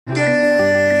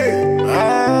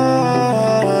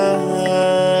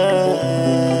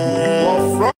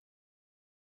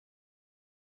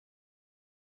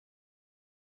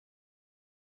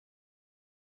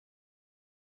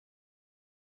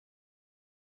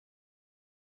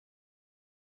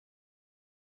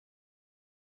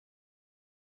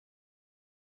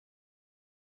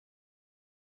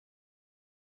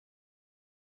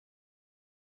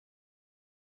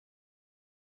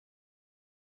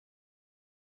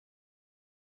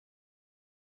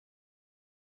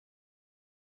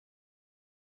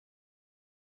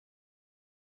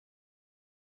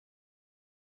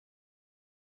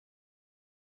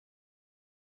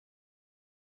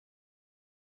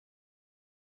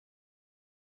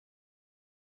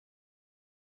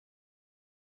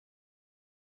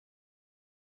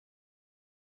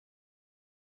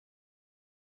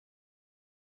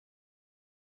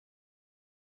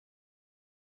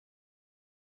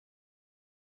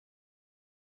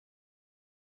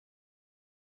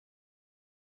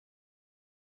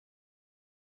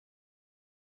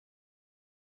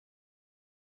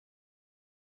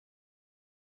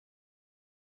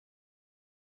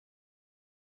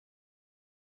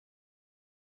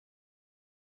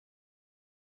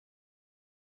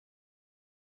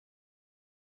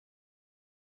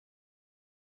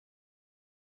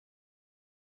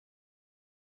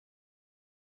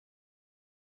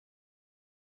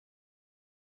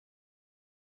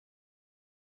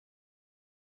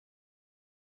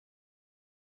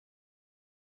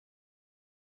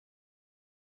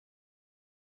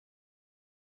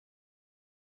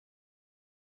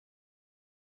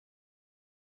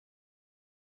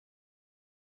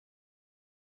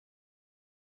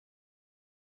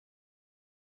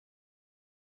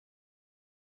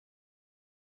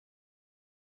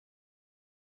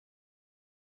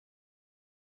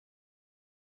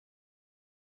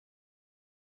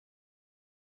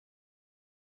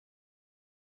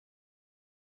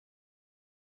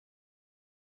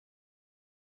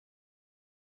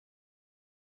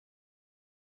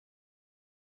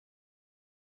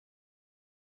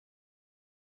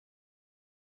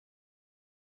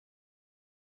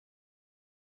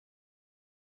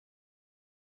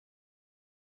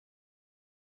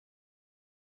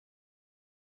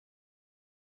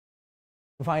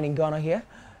Finding Ghana here,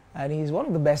 and he's one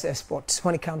of the best experts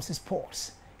when it comes to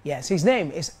sports. Yes, his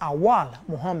name is AWAL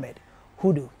MOHAMMED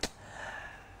HUDU.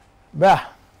 Bruh,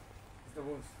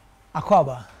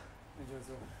 Akwaba.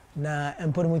 Na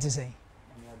important to say.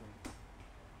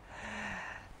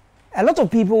 A lot of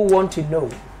people want to know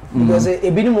because a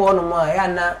bit more on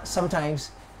my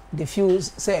sometimes they feel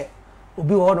say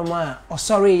obi one man or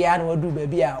sorry ya no do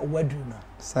baby a wadu no.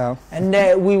 So and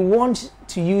we want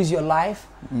to use your life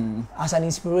as an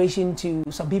inspiration to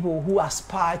some people who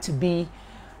aspire to be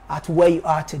at where you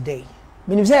are today.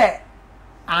 Meaning say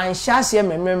and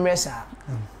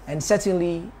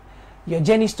certainly your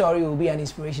journey story will be an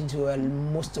inspiration to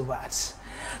most of us.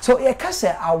 So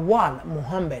Kesse AWAL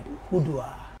MOHAMMED HUDU.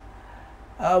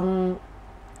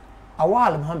 AWAL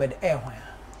MOHAMMED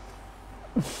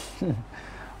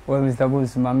Well, Mr.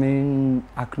 Bonez, my main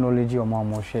acknowledge your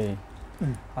mom share.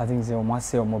 I think they must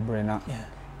say my brainer. Yeah.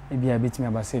 Maybe I beat me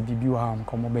about say bibi wa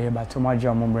come over here but to my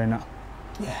jam brainer.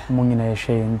 Yeah. Money na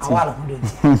share nti. AWAL HUDU.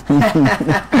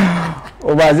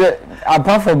 Oh, but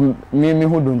apart from me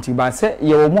who don't but say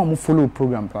you mo follow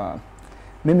program pa.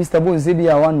 Me Mr. Bonez say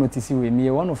I want notice we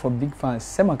me one of our big fans.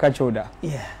 Say my catch order.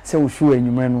 Yeah. Say we show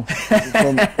enyuma no.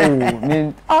 From me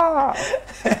me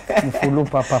follow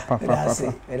papa.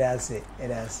 It has.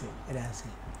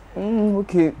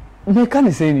 Okay. Me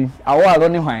can say ni AWAL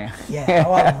only hwan. Yeah,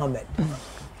 AWAL MOHAMMED.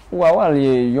 AWAL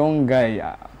a young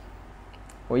guy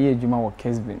oye juma wo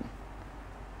Kessben.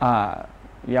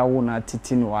 Ya wo na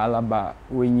titi no alaba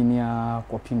wenyini a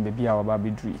kopim baby a waba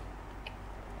bedri.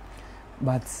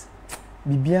 But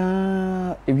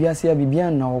bibia ewiase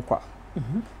bibia na wo kwa.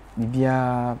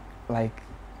 Bibia like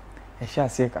e sha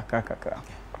se kakaka.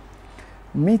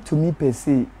 Me to me per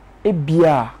se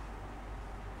ebia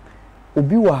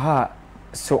obi wa ha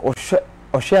so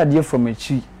oshe ade from a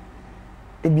tree.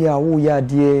 Ebia wo ya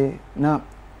de na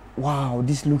wow,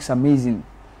 this looks amazing.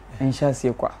 And sha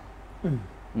se kwa.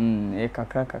 E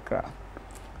kakra.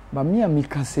 But me and me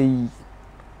can say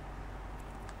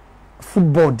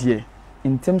football there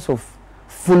in terms of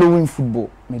following football,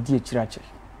 me die chirache.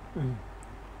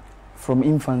 From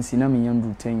infancy na me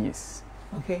yandu 10 years.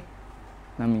 Okay.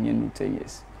 Na me yandu 10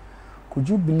 years. Could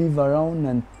you believe around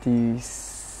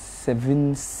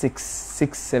 97,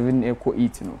 6, 7, equal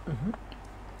 8, you know?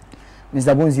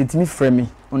 Mr. Bonez, it me frame me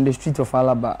on the street of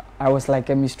Alaba. I was like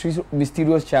a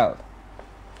mysterious child.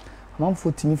 Mom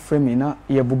for me frame me na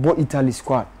ye bobo Italy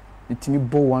squad. It me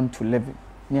bo 1 to 11.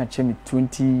 Me a me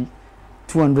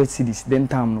 200 cities. Then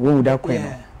time when would that queen?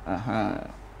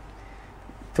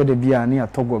 To the beer near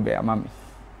Togo be a mommy.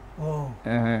 Oh.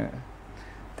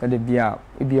 To the beer,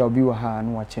 maybe I'll be with her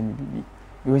and watch me baby.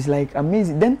 It was like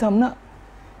amazing. Then time na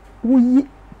we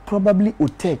probably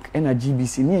would take a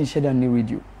GBC near shed and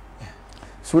radio.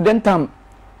 So then time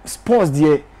sports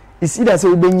there is either say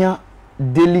ubenya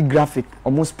daily graphic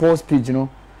almost sports page, you know,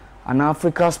 and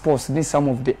Africa sports need some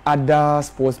of the other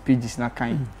sports pages na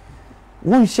kind.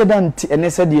 One shed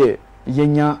and said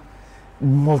yenya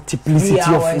multiplicity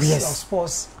of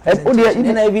sports. And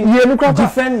even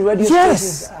different radio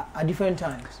stations at different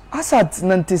times. As at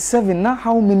 97, now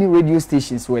how many radio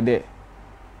stations were there?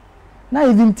 Now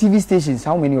even TV stations,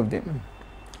 how many of them?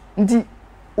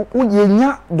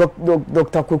 Yenya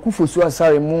Dr. Kweku Fosu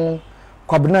Asare mu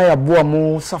kwabna ya boa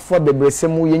mu safo bebrese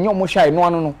mu yenya omo shy no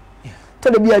ano no to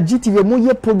de bia GTV mu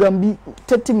ye program bi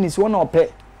 30 minutes one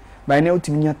ope by now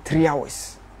timinya 3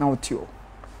 hours na otio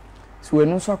so we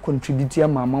no so contribute ya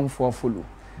mama for follow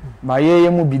ba ye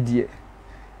mu bidie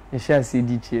ye sha se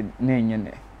di tie na enye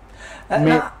ne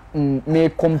me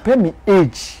compare me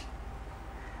age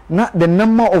na the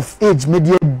number of age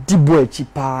media dibo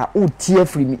chipa o tie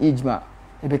free me age ma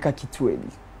ebeka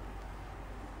kitweni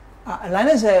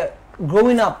Linus,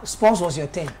 growing up, sports was your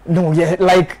thing. No, yeah,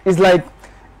 like it's like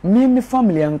me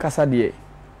family and Kassadie.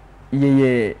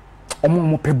 Yeah,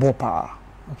 omo pebo pa.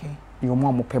 Okay.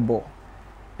 Omo pebo.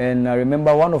 And I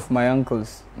remember one of my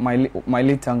uncles, my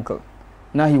late uncle.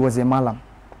 Now he was a Malam,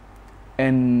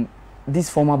 and this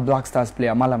former Black Stars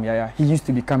player Malam Yaya, he used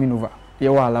to be coming over.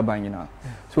 Yewa alaba nyina.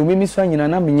 So me so nyina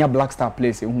na minya Black Star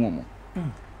place ehuomo.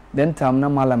 Then time na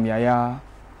Malam Yaya.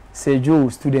 Sejo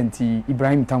student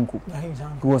Ibrahim Tanku.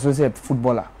 He was also a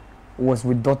footballer. He was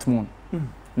with Dortmund.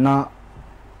 Now,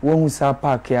 when we saw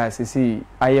park here, say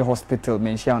Aye Hospital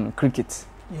mention cricket.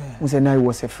 We said now he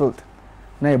was a field.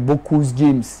 Now Boku's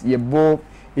games. Ye bo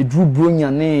a Drew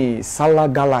Brunya ne Salah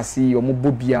Galaxy or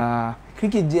Mobobia.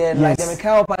 Cricket there like the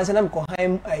Macau pass and I'm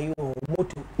going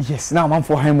moto. Yes, now I'm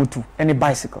for him moto. Any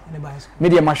bicycle.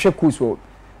 Media Masheku so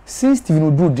since you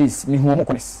do this, me home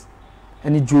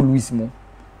any Joe Louis mo.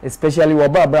 Especially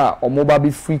wababra or mobile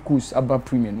free course about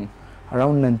premium.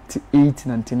 around 98,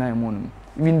 99 morning.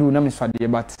 Even though I'm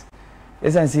Swadi, but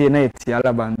as I say, night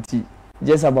Alabanti,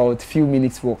 just about few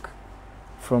minutes walk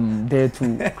from there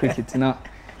to cricket. Now,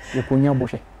 you kunya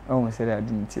boshe. I won't say that I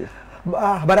didn't hear.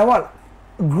 But AWAL,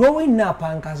 growing up,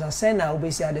 and as I said now,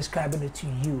 basically I'm describing it to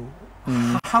you.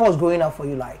 How was growing up for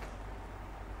you like?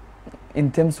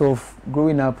 In terms of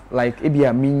growing up, like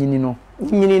Ebia meaning, you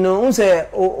know, say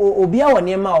Obia or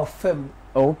near my fam.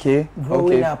 Okay.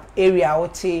 Growing up, area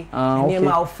oti near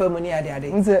my fam near the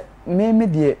other. Me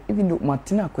dear, even though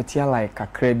Martina Kotia like a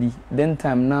crabby, then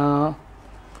time now,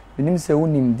 the name say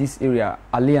unim this area,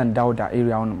 Ali and Dauda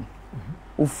area on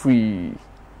free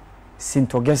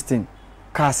St. Augustine,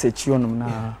 Kesse Chionum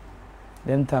na.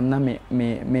 Then time na me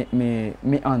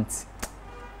aunt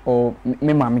or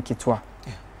me mama kitwa.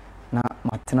 Na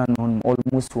Martina known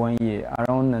almost 1 year,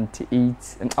 around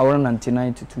 98 and around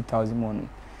 99 to 2001.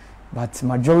 But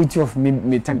majority of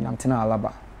me time Martina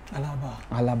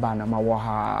Alaba na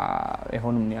mawaha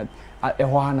ehonum ni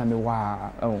ehwa na me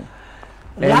wa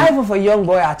life of a young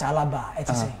boy at Alaba, it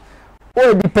is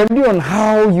oh, depending on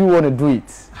how you want to do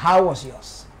it. How was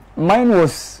yours? Mine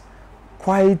was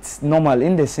quite normal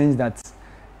in the sense that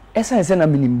as I said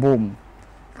I'm in Bom,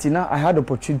 Tina I had the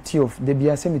opportunity of the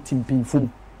BSM team pin full.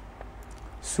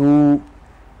 So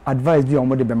advice be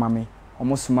omo de be mami,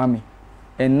 almost mami.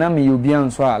 And now me you be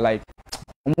answer like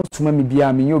almost mami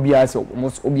bia me you be as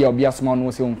almost obia small no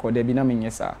say onko de bi na me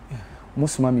nyesa.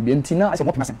 Almost mami be ntina as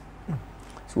mo person.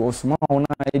 So osuma ona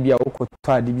e bia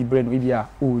okota de bi brain we bia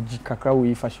oji kakra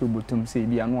we fa show botum say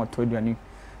bia no oto aduani.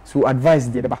 So advice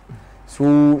de ba.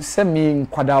 So send me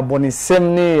nkwada Bonez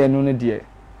sem ne eno ne de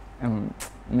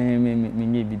me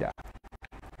nye bi da.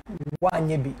 Wa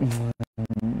nye bi.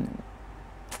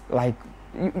 Like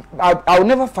I will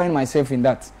never find myself in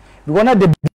that. Because not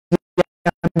the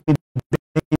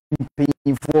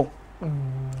paying for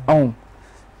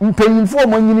paying for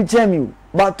money in the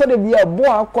but to be a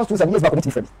boy cost to some years back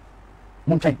different.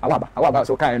 Mountain awaba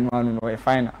so kind no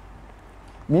fine.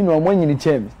 Me no money in the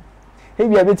chair. He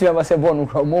be a bit of a seven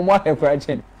more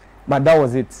but that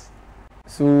was it.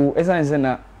 So as I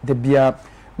said the beer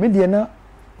mediana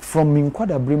from me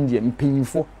quite a brim the paying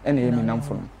for any name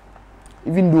for.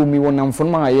 Even though me one am for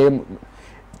my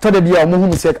to the be a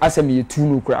mohum say asem ye tu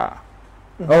no kra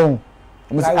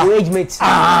like age mates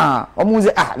almost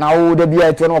now the be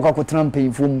a to no kwakotran pay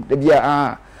fom the be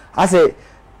I say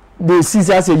they see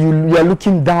say you are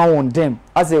looking down on them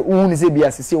I say who say be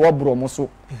say what bro mo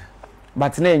so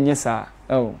but na yes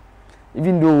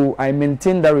even though I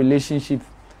maintain that relationship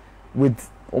with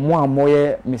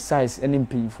MOHAMMED me size any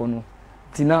pay for no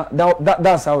tina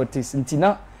that's how it is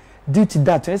tina due to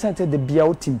that I said the be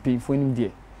out team pay for him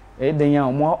there then ya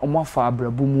omo fa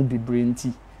abrabu mu bebre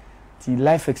nti the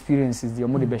life experiences the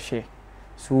omo de be share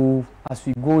so as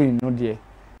we go in no there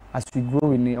as we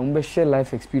grow in omo be share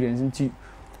life experience nti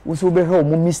we so be help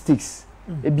mo mistakes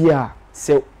e bia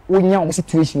say onya omo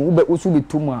situation we be also be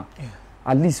tuma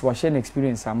at least we share an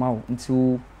experience amount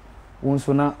nti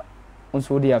wonso na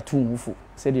wonso de atu hufo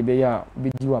say de be ya be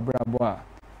di wa brabo a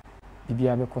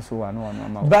bibia be koso wa no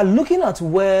ama. But looking at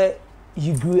where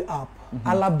you grew up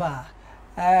Alaba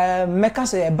Mecca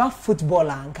say about football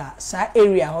anka sa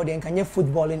area how they can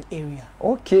footballing area.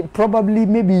 Okay, probably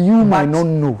maybe you might not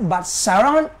know. But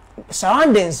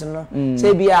surroundings no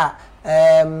say be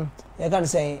you can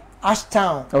say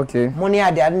Ashtown. Okay. Money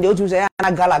are there and they also say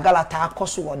gala ta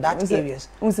koso or that areas.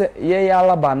 Unse ye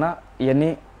Alaba na ye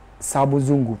ni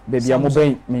Sabozungu baby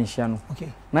amoben mention no.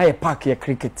 Okay. Na ye park ye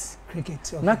cricket. Okay.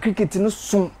 Na cricket no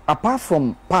so apart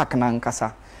from park na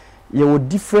nkasa you were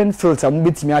different fields am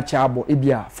betimi a chabo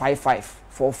ebia 5-5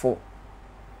 4-4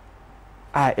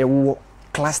 e wo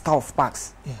cluster of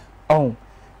parks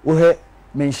we he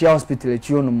mention hospital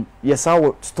echionum yes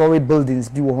our story buildings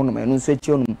bi wo honom eno so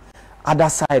echionum other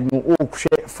side no o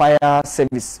hwe fire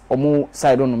service omo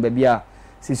side on baby a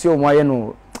sisi omo aye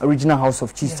no original house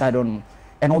of chief side on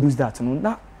and all those that no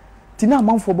na tina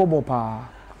man for bobo pa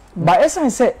but as I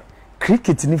say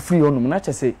cricket ni free on na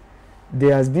che say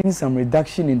there has been some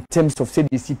reduction in terms of say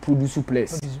they produce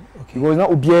players because now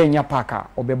obiya nya parka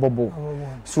obebobo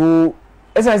so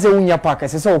as I say unya parka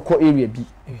say so ko area bi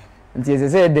nti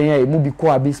say den ya mu bi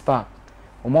ko abi spa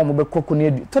omo be kokko na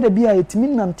edu to the bia etimi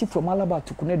nanti from Alaba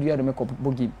to Kunedu ya make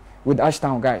up game with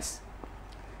Ashtown guys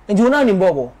and you know ni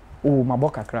bobo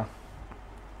maboka kra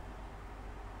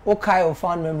what kind of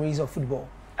fond memories of football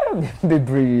they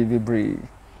brave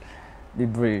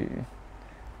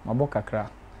maboka kra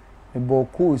the ball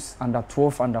course under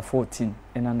 12 under 14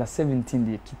 and under 17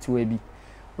 the kitwe bi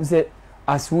we say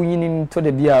as we yin to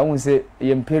the bia we say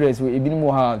your parents we ebi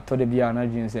mo ha to the bia na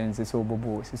dream sense so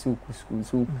bobo so school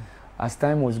so as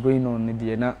time was going on,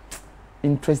 the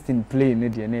interest in playing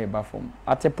the form.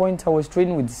 At a point, I was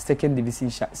training with the second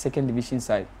division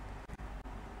side.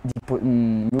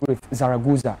 The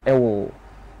Zaragoza,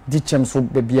 Dichem so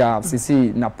baby,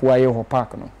 CC Napuaye ho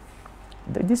park no.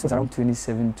 This was around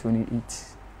 2007,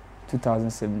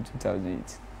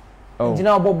 2008. Oh. You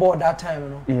know about board that time,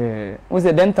 no? Yeah. Was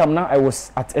the then time now I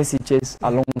was at SHS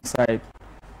alongside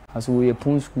as we were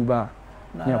pun school bar.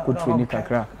 Yeah, could training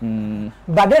kakra.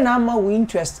 But then I'm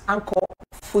interest anchor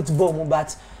football,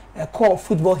 but call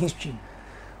football history.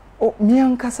 Oh, me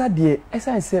and Kasa dear, as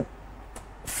I said,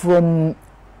 from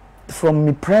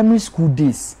my primary school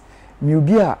days, me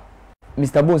be a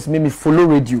Mr. Bonez made me follow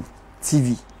radio,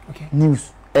 TV,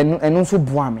 news, and also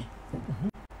Boame.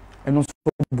 And also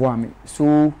Boame.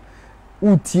 So,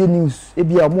 UTA news,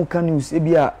 ebia Moka news,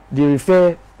 ebia they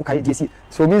refer okay DC.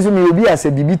 So means me be as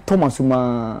a bibi Thomas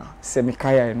uma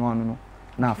semikaya and no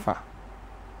nafa.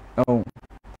 Oh.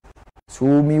 So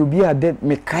me be a dead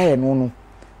mekaya no.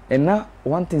 And now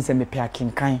one thing say me pay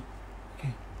kinkan.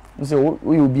 Okay. So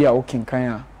we will be a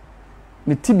kinkan.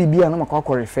 Me TBB na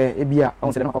makwa refer ebia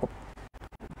on say na makwa.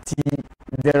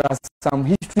 There are some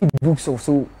history books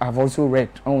also I've also read.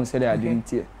 I won't say that I didn't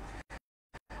hear.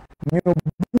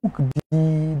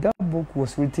 That book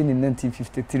was written in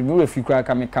 1953. Me if you cry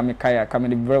come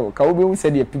the bro. Ka we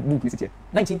said the book is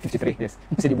 1953. Yes.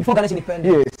 Before Ghana's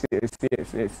independence.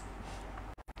 Yes.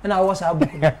 And I was a book.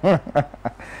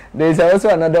 There is also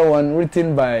another one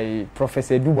written by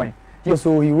Professor Dubai.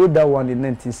 So he wrote that one in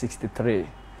 1963.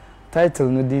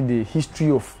 Title the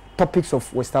history of topics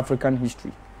of West African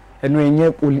history. And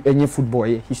any football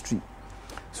history.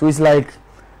 So it's like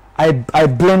I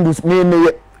blend those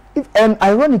and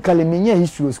ironically me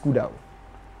history was good out.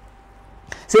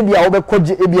 Say be obe ko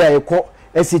ebia ko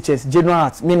SHS general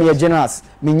arts me general arts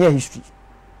me history.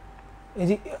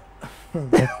 Me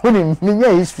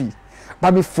history.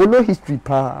 But me follow history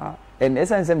pa and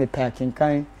essence me packing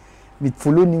kind me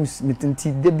follow news me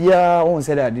tinti de bia on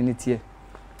say that identity.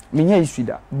 Me history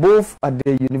that both at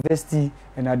the university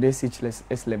and at the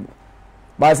SHS level.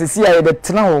 But as I see I be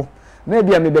now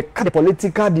maybe I may be the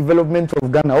political development of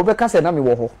Ghana. Obeka said na me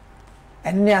wo ho.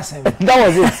 And that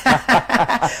was it.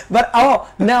 But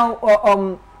now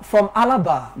from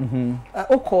Alaba,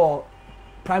 Oko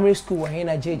primary school in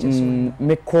a JJ.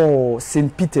 Me call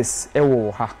St. Peter's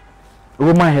ewo ha.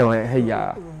 Roman Hill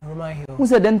ya. Roman Hill. Who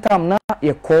said then time na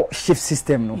ye call shift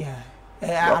system no. Yeah.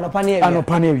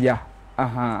 Anopane.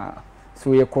 Aha.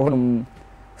 So ye call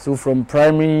so from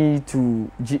primary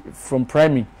to from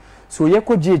primary. So ye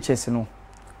call GHS no.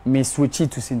 Me switch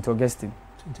it to St. Augustine.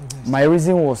 My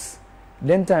reason was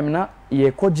then time na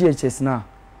ye call GHS na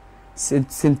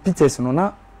St. Peter's no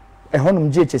na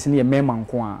honum GHS ni ye mema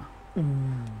nko a.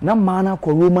 Na mana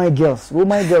ko Roman girls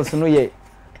no ye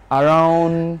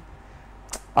around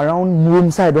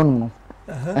room side on no.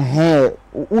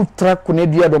 Ultra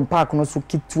Kunedia don park no so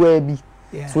kitwe bi.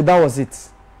 So that was it.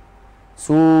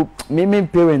 So my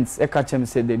parents Ekachem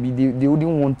said they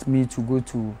wouldn't want me to go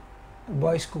to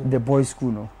boys school. The boys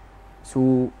school no.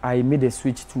 So I made a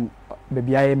switch to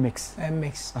baby IMX.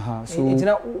 So it's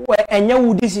not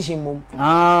any decision mom.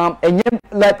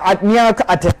 Like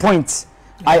at a point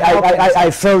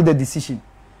I felt the decision.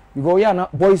 We go yeah na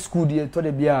boys school there to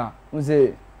the bia we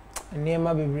say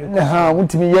niema bebre.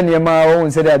 Untimi ye niema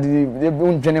won say that they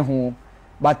unjene ho.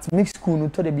 But mixed school no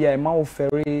to the bia ma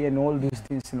ferry and all those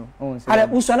things you know. Ala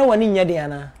usana wani nyade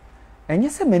ana. Enye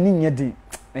se mani nyade.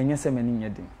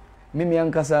 Mimi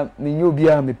ankasa me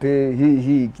nyobia me pe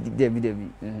he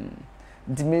David.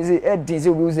 Ntimi say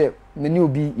we say me ni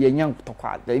obi ye nyan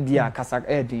tokwa da bia kasa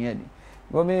edin.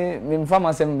 Go me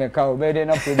mfama sem me ka be dey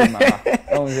na problem ma.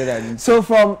 So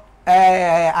from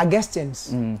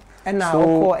Augustine's and now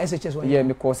call SHS one. Yeah,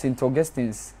 me call St.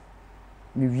 Augustine's.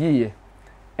 Me wie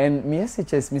and me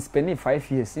SHS me spend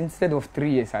 5 years instead of 3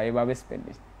 years I ever spend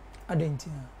it. I didn't.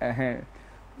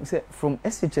 Say from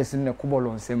SHS in the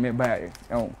Kubolon say me buy.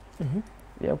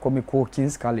 Yeah, come me call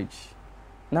King's College.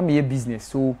 Now me a business,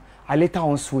 so I later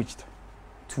on switched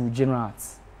to general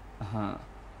arts.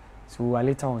 So I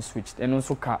later on switched and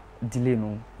also delay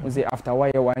no. Say after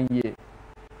 1 year.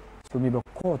 So me be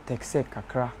call tech sec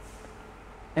kakra.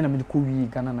 And I'm go we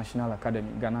Ghana National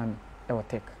Academy, Ghana Ewa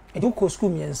Tech. And you go school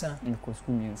miensa.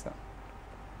 School miensa.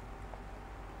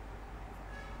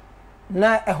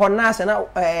 Na ehona se na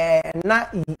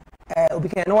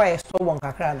obika no why stubborn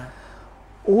kakra na.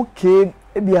 Okay,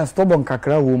 maybe a stubborn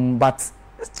kakra but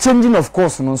changing of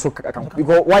course no so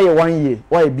because why 1 year,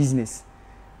 why business?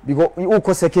 Because you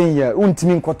go second year,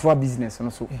 untimi nkotoa business no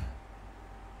so.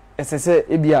 SSA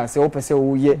ebia say open say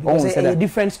wo ye on say a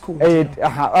different school.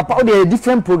 About a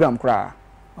different program kra.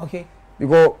 Okay.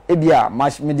 Because ebia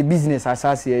me the business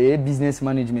asase ye business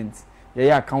management, ye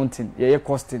accounting, ye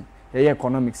costing, ye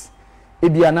economics.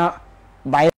 Ebia na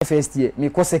by first year, me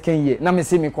ko second year. Na me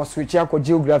say me ko switch ko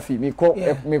geography, me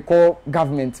ko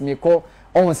government, me ko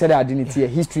on say that identity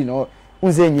history no.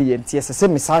 Unze nye nti say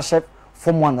me sa chef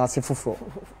form 1 as foforo.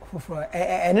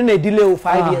 And then they delay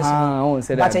 5 years.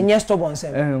 But a yes stubborn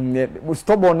say.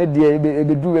 Stubborn dey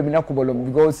be do we na kobolom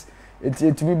because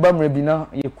it to be bam rebina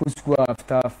ye school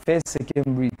after first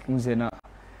second break unze na.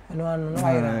 No.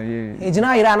 E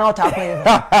jina ira na ota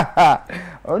kwa.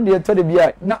 On dey to dey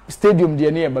bia na stadium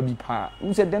dey na ba bi pa.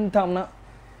 Unze dem time na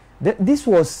this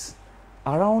was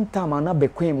around time na be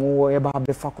kwem wo e ba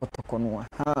be fa kotoko no.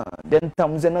 Then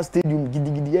time unze na stadium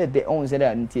gidigidi e dey on say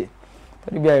that ntie.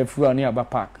 To dey bia fu ani aba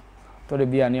park. To dey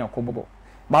bia ani akobobo.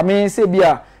 Ba me say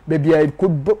bia baby I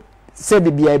could say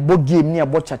baby I bo game ni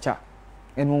abo chacha.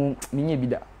 Eno minye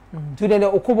bida. To the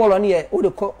okobolo ni e o de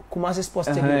Kumasi Sports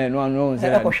Stadium. No.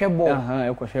 E ko shebo.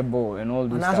 E ko shebo and all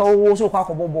those. Na so wo so kwa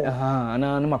kobobo.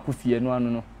 Ana na makufie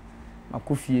no.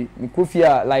 Makufie. Mi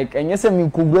kufia like enye se mi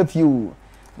kugwa piu.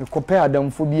 Me compare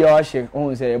Adam phobia wa she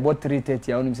on say about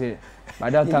 3:30 I say by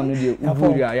that time no dey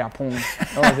uburi yapon.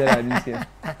 I say that this year.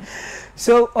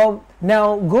 So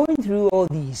now going through all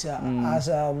these as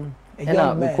a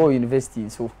young man. Uko university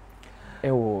so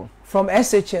from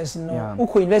SHS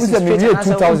Uko University straight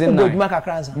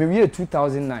 2009. Me year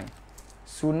 2009.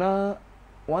 So now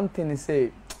one thing is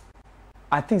say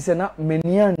I think say na many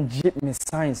me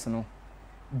science no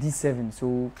D7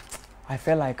 so I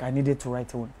felt like I needed to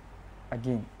write one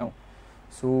again.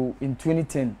 So in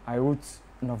 2010 I wrote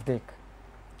Novdek.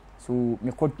 So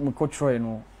me coach Troy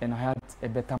and I had a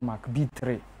better mark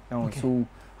B3. Okay. So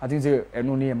I think it's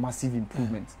only a massive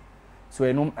improvement. So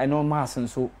I know mass and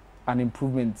so an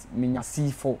improvement mean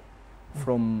C4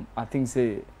 from I think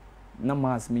say na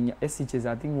mass mean SHS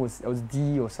I think was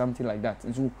D or something like that.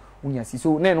 And so unya see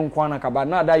so na no kwana ka ba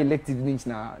na that elective things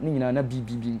na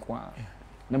BBB nkwa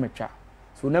na metwa.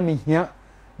 So na me here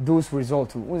those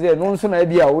results. Unze no so na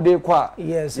bia wo dey kwa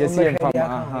yes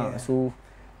so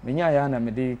menya ya na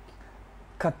me dey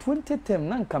ka 2010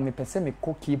 na nka me pese me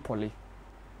koki poly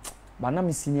ba na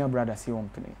me senior brother say on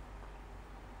play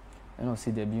and I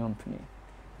say they be on play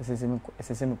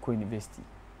SSM ko university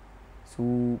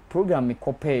so program me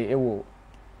copy e wo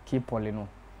ki poly no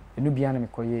enu bia na me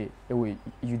koye e wo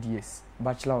UDS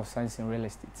Bachelor of Science in Real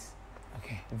Estate.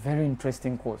 Okay, a very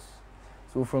interesting course.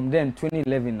 So from then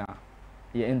 2011 now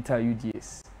you enter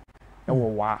UDS e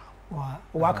wo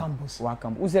wa campus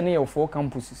uze ne 4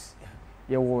 campuses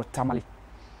ye wo Tamale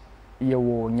ye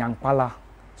wo Nyankpala.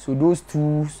 So those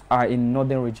two are in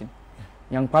northern region.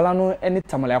 Nyankpala no any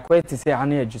Tamale akoye te say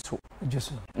ane ejuso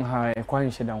e kwa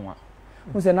nche danwa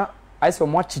uze na I saw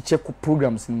much check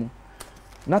programs mu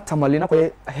na Tamale na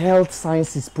koye health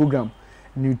sciences program,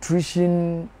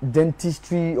 nutrition,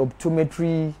 dentistry,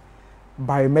 optometry,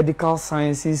 biomedical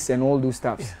sciences and all those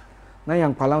stuffs. Na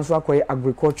Nyankpala so akoye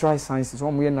agricultural sciences, so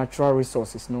we natural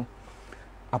resources no,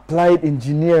 applied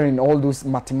engineering, all those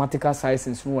mathematical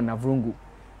sciences no na Vrungu.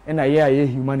 And I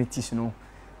humanities no.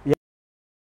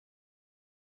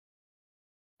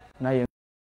 Na it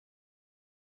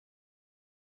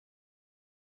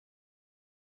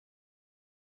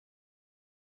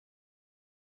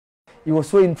was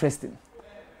so interesting.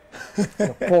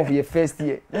 Your first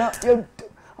year. Now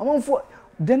I'm on for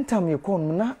then time you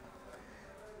come na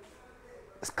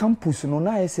campus no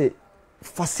na say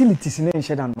facilities na in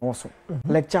sheda no so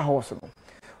lecture house no.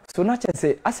 So na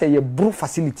say I say you bro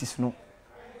facilities no.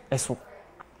 Eso.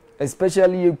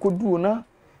 Especially you could do na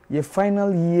your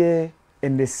final year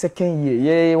and the second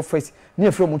year. Yeah, first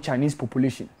near from Chinese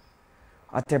population.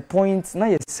 At a point na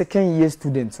your second year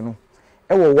students no.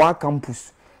 E wo wa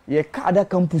campus. Ye other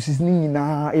campuses ni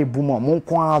na e buma mon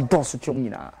kwa dos cho ni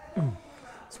na.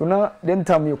 So now then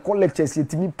time you call lectures you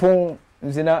timi pon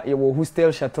nzena ye wo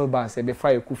hostel shuttle bus e be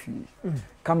fire kufi.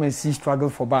 Come and see struggle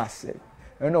for bus.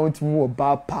 And now timi wo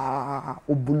ba pa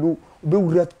obulu be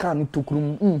wurat kan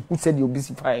tokrum who said you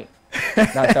busy fire.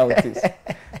 That's how it is.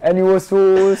 And it was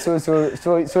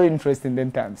so interesting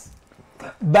then times.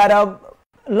 But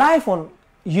life on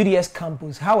UDS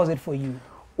campus, how was it for you?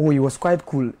 Oh, it was quite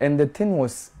cool. And the thing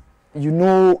was, you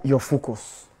know your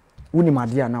focus. Uni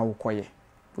madia na ukoye.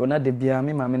 Ona de bia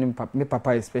me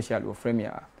papa especially o frame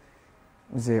ya.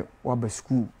 Uze wabe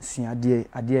school si ade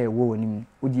e wo nim.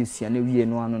 Odi si na wie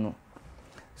no ano no.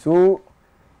 So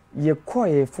ye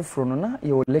koye foforo no na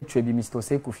ye lecture bi Mr.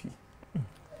 Osei Kesse.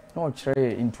 No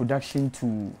chere introduction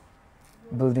to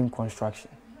building construction.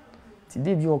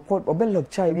 Today you call or look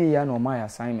child here no my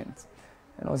assignment.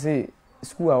 And I say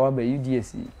school our be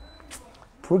UDSE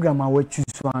program our choose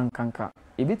one kanka.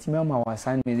 E bit me our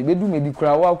assignment. E be do maybe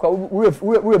kura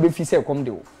we be fi say come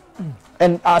dey.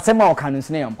 And asema o kan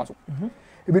nsene am paso.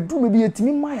 E be do maybe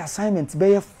etimi my assignment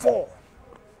be 4.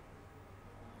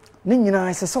 Ni nyina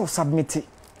ise so submit.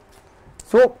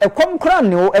 So e come kura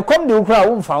ne o e come dey kura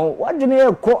wo mfa wo. What do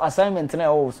you call assignment na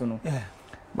o so no? Yeah.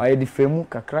 By the frame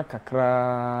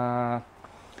kakra.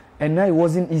 And now it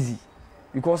wasn't easy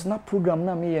because na program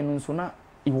na me and so na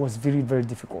it was very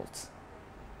difficult.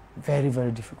 Very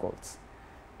difficult.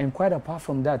 And quite apart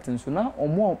from that, and so now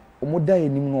omo da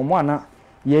enim no omo na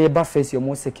ye ba first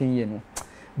year, second year no.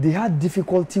 They had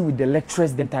difficulty with the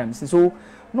lecturers that times. So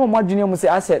no more junior mo say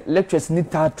I said lecturers need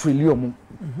 3 trillion.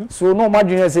 So no more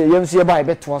junior say yem say ba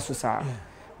beto so sa.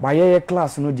 By ye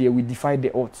class no dey we defy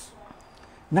the odds.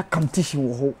 Na competition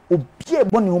wo ho obi e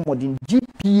boni ho modern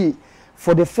GPA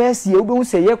for the first year we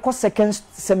say ye ko second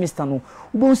semester no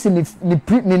we say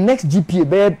the next GPA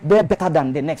be better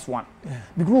than the next one.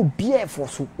 Because obi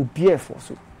for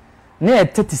so na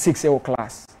 36 year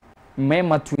class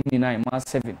ma 29 ma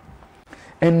 7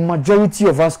 and majority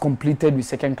of us completed with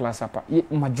second class upper.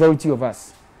 Majority of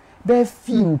us be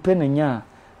few penanya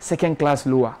second class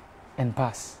lower and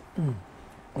pass.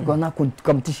 Gonna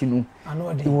competition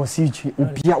it was huge.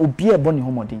 Upia boni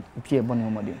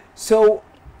homodin. So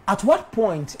at what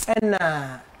point and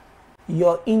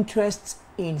your interest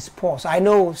in sports? I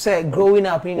know say growing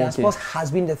up in sports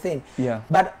has been the thing. Yeah.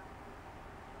 But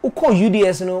uko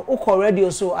UDS no uko radio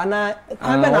so ana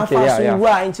you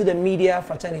are into the media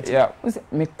fraternity. Yeah.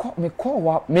 Me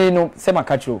call no say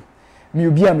makacho. Me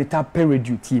obi a me tap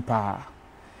radio tipa.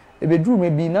 E be drew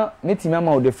maybe na metimi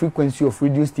ama the frequency of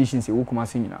radio stations e wokuma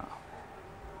se nyina.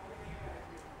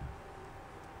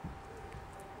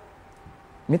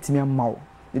 Metimi ama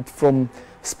it from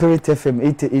Spirit FM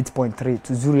 88.3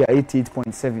 to Zuria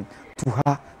 88.7 to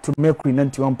Ha to Mercury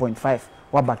 91.5,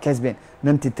 waba Kessben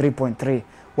 93.3,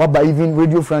 waba even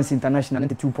Radio France International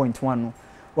 92.1,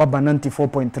 waba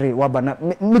 94.3, waba na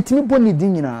metimi boni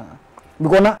din nyina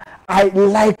because I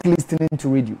like listening to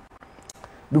radio.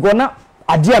 Because na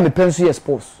adia me penso yes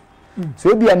sports.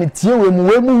 So be am tie we mu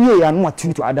wie ya no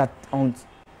attune to other on.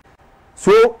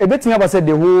 So e betimi aba say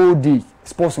the whole day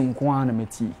sports nko na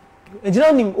meti. E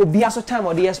jina nim obi aso time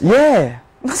or the yes. Yeah.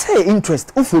 Na say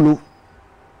interest u follow.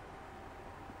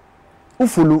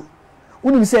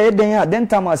 Unim say den ya den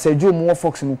time as Joe mo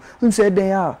Fox no. Unim say den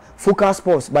ya Focus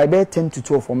Sports by 10 to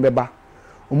 12 from beba.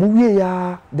 Omo wie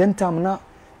ya den time na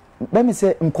let me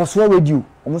say Mkoso radio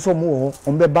omuso mo ho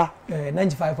ombeba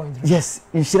 95.3. Yes,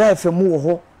 in Shira FM mo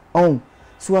ho on.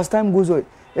 So as time goes on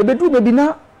e be do baby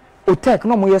na o tech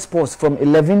no mo sports from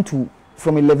 11 to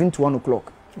 1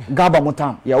 o'clock. Gaba mo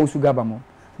time ya usu gaba mo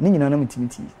ni nyina na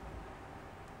mitimiti.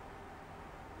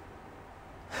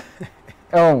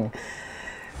 Oh.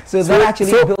 So that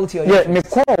actually built your interest. Yeah, me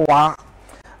call wa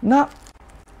na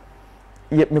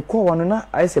me call one na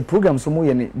I say program so mo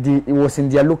ye it was in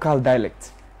their local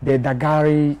dialect. The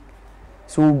Dagari,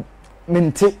 so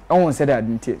mente I won't say that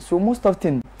didn't. So most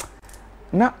often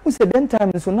now we say then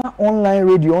time so now online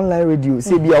radio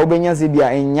say be obenya say be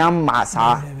enyam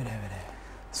masa.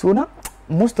 So now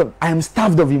most of I am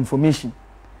starved of information.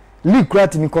 Leak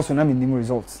crate me cause na me nim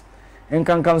results. En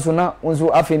kan so now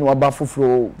onzo afen wa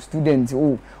bafufro students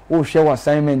oh share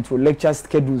assignment or lecture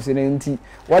schedules and enti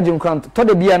wajim kan to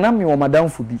de bia na me wo madam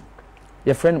fu bi.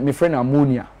 Your friend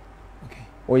Ammonia.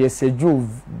 Or yes, Seju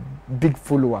big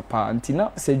follower pa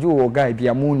antina Seju or guy be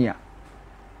Ammonia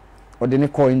or the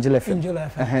call Angel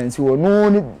FM. So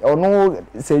no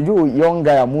Seju young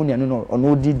guy Ammonia no or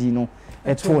no Didi no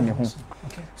at home.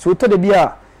 So to the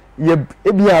beer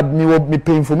me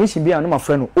pay information be no my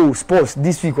friend oh sports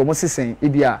this week almost saying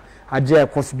ebia aje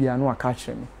course be no catch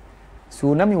me.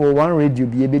 So na me one radio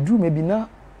be do maybe na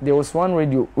there was one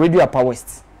radio Upper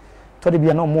West. To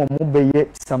be no more be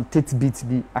some tidbits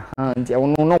be and I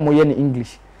no more in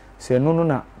English. So no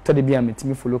na to be a me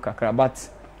follow kakra but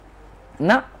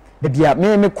na the bia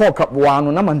me call up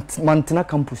one na mantena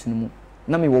campus no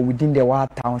na me within the Wa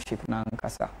township na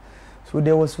nkasa. So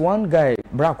there was one guy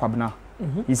Bra Kwabna.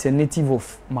 He's a native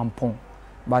of Mampong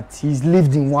but he's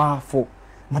lived in Wa for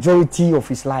majority of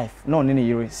his life. No any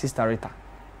year sister Rita.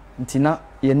 Ntina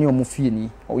ye ni omofie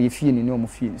ni or ye fie ni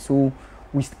omofie. So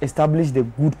we established the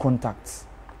good contacts.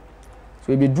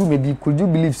 So if you do maybe could you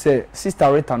believe say sister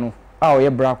Rita no ye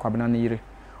bra kwabena na yire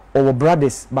or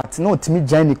brothers but no to me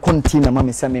join the container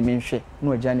mama say me menhwe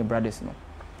no join the brothers no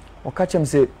o catch him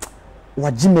say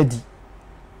wajimedi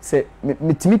say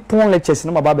me timi pon lectures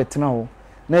no baba betena ho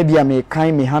na bia me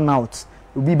kan me hand out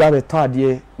obi ba be to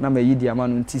ade na ma yi di ama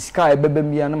no nti sika e beba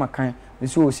bia na makan me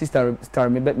so sister star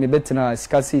me betina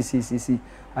sika si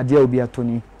ade obi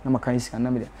atoni na makan sika na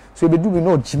me so be du bi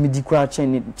no jimidi kura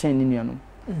chen ni nuano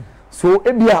so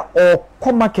ebia o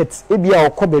ko market ebia o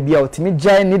ko ba bia o timi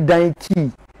jai ni dan key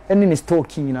eni ni store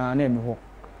key na na me ho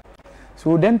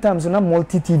so then times na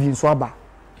multi tv so aba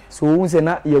so won say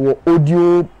na ye wo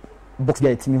audio box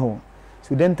bia timi ho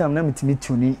so then time na me timi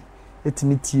tune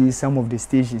etimi tie some of the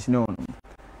stations no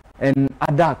and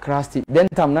other crusty then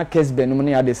time na Kessben no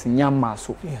na ade nyama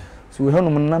so so we hono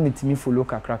na me timi follow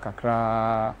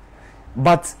kakra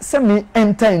but say me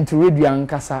enter into radio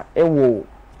ankasa ewo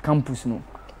campus no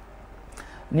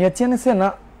ne atiene say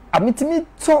na amitimi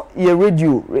to ye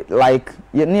radio like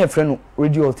ye ne friend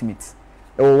radio ultimate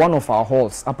one of our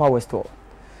halls upper west hall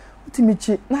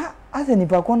utimichi na ase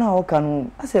nipa kona oka no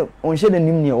ase onhye de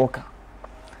nim ne oka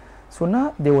so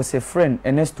now there was a friend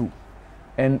Ernesto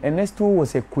and Ernesto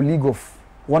was a colleague of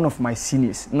one of my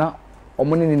seniors na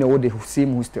omoni ne the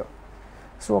same hostel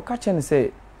so okachen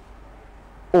say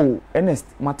oh Ernest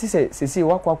matise sesi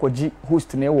wakwakoji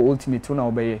host na wo ultimate na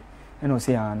obeye and o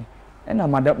say an na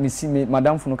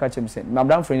madam funu kachem say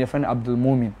madam friend Abdul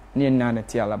Mumin ne na na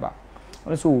ti alaba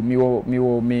also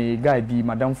me guy bi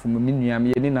madam funu me nua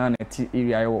me ne na na ti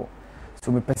area yo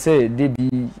so me pese de bi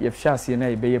ye fshase na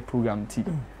e be program ti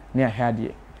ne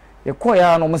ahade ye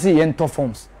koya no mo say ye ento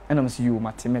forms na mo say you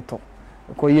matemeto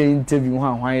ko ye interview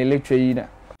hwan lecture yi na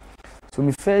so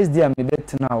me first day me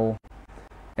bet now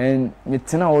and me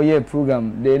tena o ye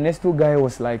program the next guy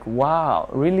was like wow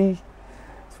really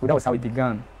so that was how it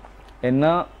began and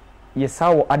now yes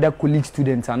how other colleague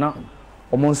students are now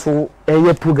also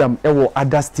a program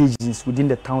other stages within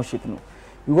the township no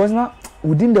because now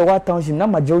within the what township na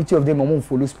majority of them are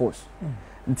follow sports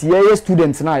nti ye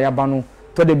students na ya ba no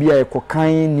to de bia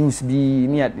ekokan news bi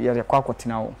me ya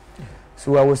kwakotena o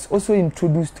so I was also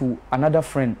introduced to another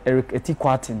friend Eric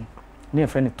Etikwatin near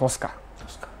friend Tosca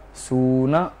so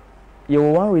na you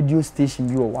one radio station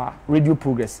bi o radio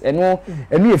progress and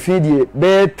we feed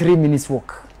be 3 minutes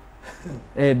walk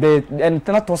and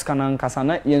tana Tosca na nkasa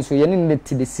na yenso ye ne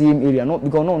the same area no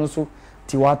because no so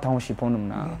tiwa township onum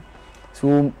na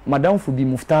so madam fu bi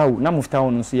muftau no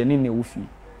so ye ne wofi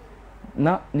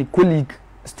na ni colleague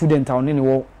student on ne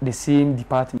wo the same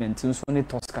department so ne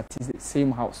Tosca the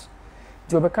same house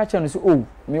so be catch no so oh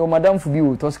me o madam fu bi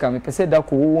o Tosca me pese da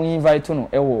ko wo invite no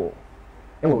ewo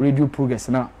radio progress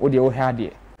na o de o ha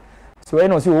de so e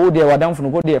no so o de madam fu no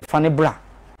go de fane bra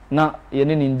na ye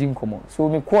ne ndi nkomo so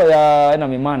me ko ya na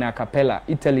me man a cappella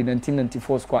Italy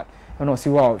 1994 squad you know see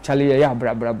wow Charlie ya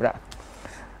bra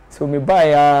so me buy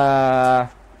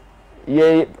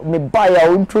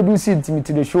introducing me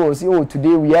to the show see oh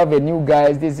today we have a new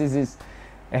guys this is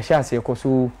a chance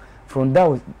so from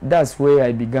that's where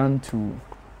I began to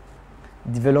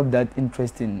develop that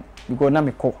interest in because na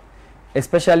me call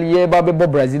especially here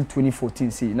Brazil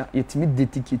 2014 see na yetimi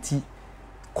dedicate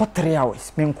 3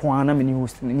 hours men ko na me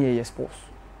host ni sports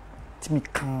timi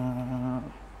kan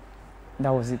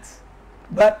that was it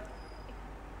but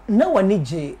now I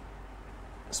need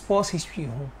sports history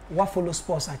what follow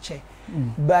sports ache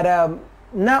but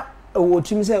now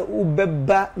what you say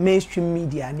ubeba mainstream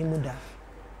media ni muda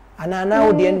ana na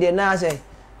o de na say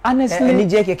honestly ni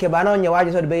je keke ba na onye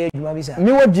waje so de be adwuma bi sa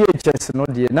me wo GHS no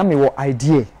de na me wo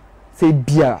idea say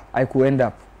bia I could end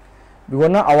up because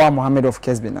na AWAL MOHAMMED of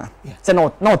Kessben na say no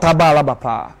taba alaba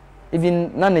pa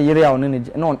even na ne yere a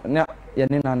no na ye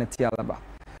ne na ti alaba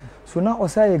so now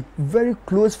Osei a very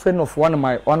close friend of one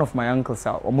of my uncles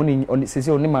on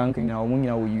say my uncle now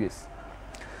US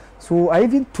so I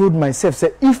even told myself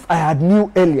say if I had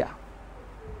knew earlier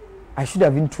I should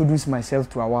have introduced myself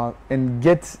to AWAL and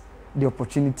get the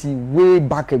opportunity way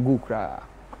back ago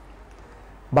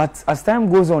but as time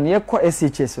goes on here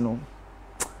SHS no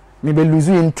maybe lose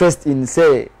interest in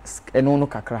say eno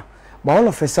kakra but all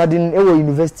of a sudden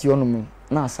university on me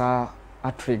na sa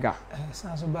a trigger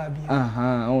so baby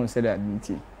I won't say that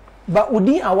but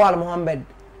within AWAL MOHAMMED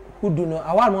HUDU no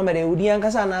AWAL MOHAMMED within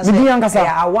ankasa na say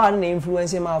AWAL na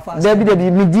influence ma fast Debbie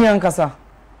within ankasa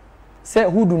say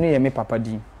HUDU no ye me papa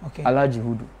din okay Alaji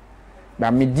HUDU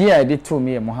but media they told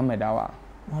me MOHAMMED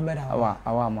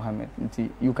AWAL MOHAMMED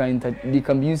you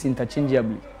can be used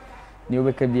interchangeably ne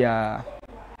obeka bia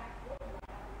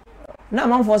na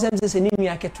man for some say ni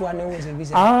nua ketua na wo se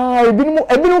visa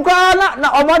ebinu kwa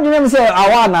na omadwene me say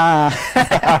AWAL na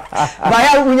ba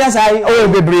ya unya sai oh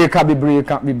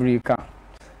bebreka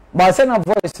but say na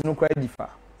voice no quite differ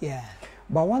yeah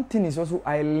but one thing is also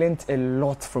I learned a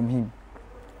lot from him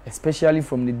especially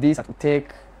from the days at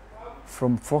Tech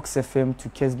from Fox FM to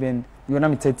Kessben you na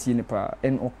me 30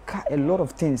 and a lot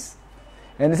of things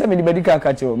and say me the medical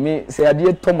catch me say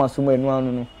ade Thomas mo enu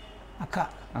anu no aka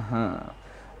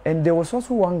and there was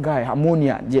also one guy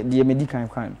ammonia the medical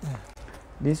kind.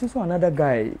 There's also another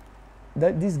guy,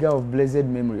 this guy of blessed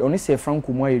memory. Only say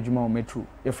Franco Moye Juma Metro,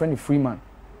 your friend Freeman.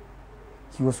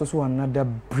 He was also another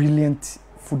brilliant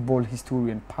football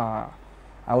historian. I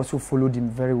also followed him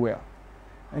very well.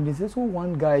 And there's also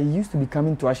one guy, he used to be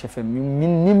coming to HFM.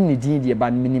 Minim ni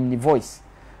but minim ni voice.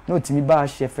 No, Timmy ba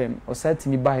HFM or said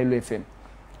Timmy ba Hello FM.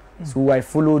 So I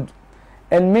followed,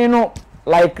 and me no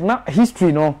like not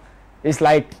history no. It's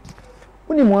like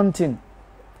only one thing.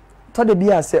 Thought the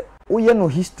be say. Oh, you know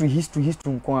history,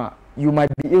 you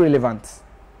might be irrelevant.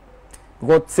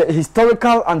 Because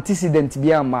historical antecedent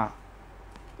biyama.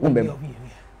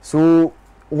 So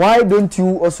why don't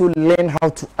you also learn how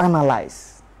to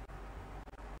analyze?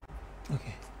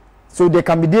 Okay. So there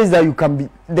can be days that you can be.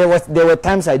 There were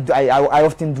times I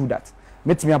often do that.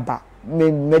 Met me about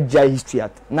me history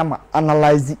at nama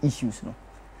analyze the issues. No.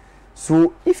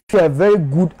 So if you are a very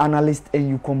good analyst and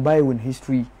you combine with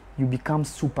history, you become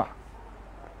super.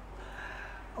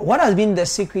 What has been the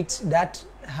secret that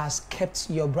has kept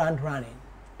your brand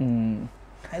running?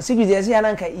 The secret is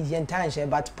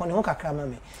but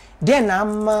then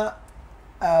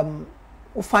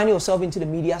you find yourself into the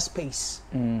media space.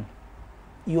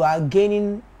 You are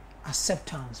gaining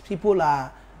acceptance. People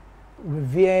are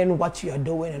revering what you are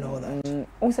doing and all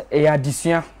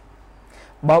that.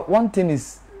 But one thing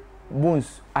is,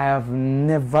 Bonez, I have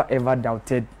never ever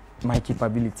doubted my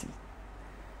capability.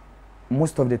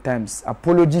 Most of the times,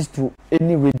 apologies to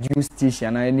any radio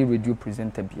station or any radio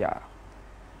presenter.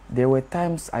 There were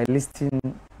times I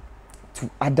listened to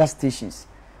other stations.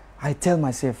 I tell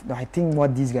myself, I think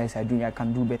what these guys are doing, I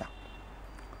can do better.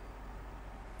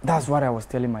 That's what I was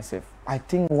telling myself. I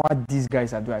think what these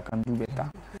guys are doing, I can do better.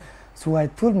 So I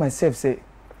told myself, say,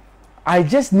 I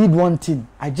just need one thing.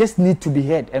 I just need to be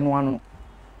heard and one.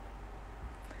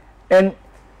 And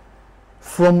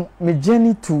from my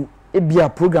journey to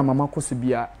Ebia program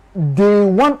Amakosubia, the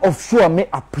one of sure may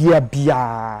appear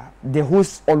bia. The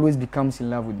host always becomes in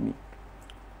love with me.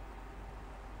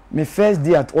 My first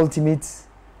day at Ultimate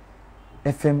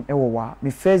FM Ewawa, my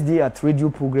first day at Radio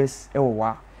Progress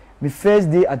Ewawa, my first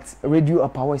day at Radio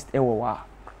Upper West Ewawa,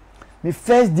 my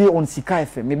first day on Sika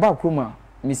FM, my back room,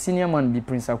 my senior man be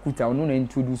Prince Akuta, I don't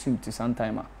introduce him to some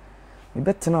timer. Me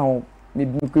better now, me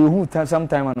who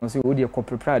sometime and say, oh dear,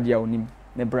 corporate idea on him.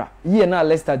 Nebra. Ye na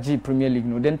Leicester G Premier League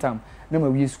no den time na ma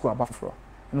wi school abafro.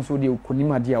 No so de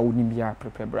okonima dia woni bia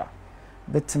prepare bra.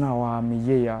 Betina wa me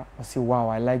ye ya o say wow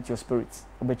I like your spirit.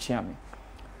 Obechia me.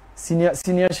 Senior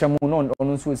shamu no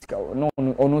ono so iska no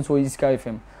ono so iska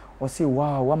FM. O say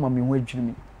wow wa ma me ho adwiri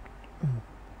me.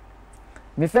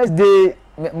 Me first day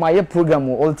my program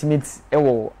Ultimate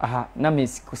ewo aha na me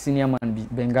senior man bi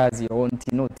Bengazi o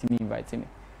nti no timi invite me.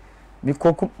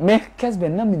 Me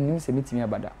Kessben na me nim se metimi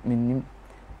abada. Me nim.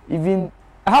 Even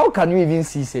how can you even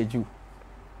see Seju?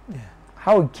 Yeah.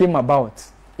 How it came about?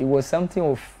 It was something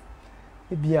of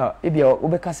ebia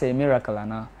obeka say a miracle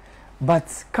ana.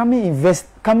 But coming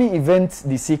events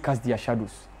they say cast their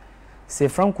shadows. Say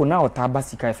Franco na otaba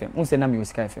Sika FM. Un say na me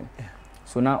Sika FM. Yeah.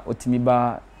 So na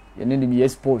otimiba ye ne be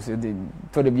exposed the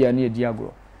to the bia na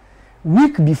diagro.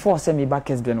 Week before say me back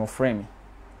Kessben of frame.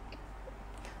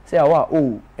 Say awa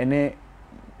ene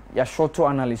ya shorto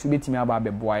analyst ubetimi aba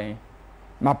beboa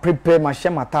ma prepare ma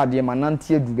share matade ma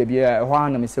nante edu bebia ho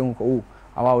ana me se nko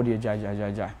awa odi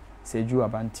ja say ju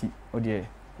abanti odi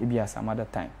ebia some other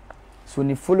time. So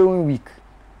the following week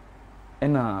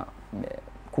ena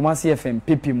Kumasi FM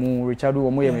pipi mu Richard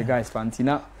omo ye me guys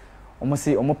pantina omo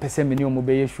say omo pese me ni omo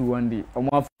be yeshu one day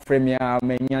omo frame ya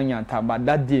me nyanya ta but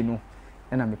that day no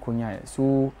ena me konya.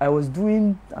 So I was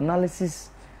doing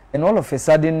analysis and all of a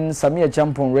sudden Samia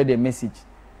Champon read a message.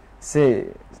 Say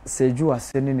you are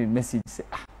sending a message. Say,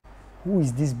 who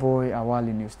is this boy AWAL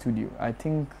in your studio? I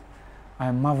think I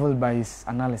marveled by his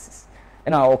analysis.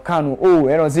 And I can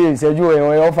and I say you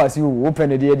offers you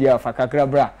open the idea of a kakra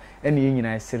bra and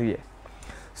in serious.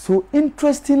 So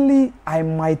interestingly, I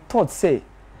might thought say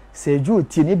you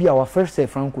maybe our first say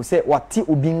Franco say what ti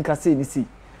ubinka say ni see.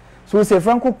 So say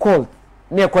Franco called.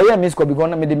 Me akwaya miss ko because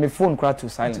na me de me phone crack to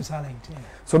silent. Yeah.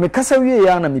 So me kasa wie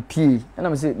ya na me pie. Na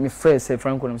me say me friend say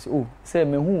Franco na me say say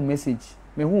me hu message,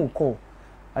 me hu call.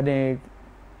 Aden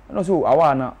no so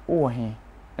awa na he.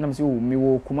 Na me say me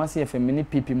wo Kumasi FM me ni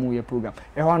pipi mu ye program.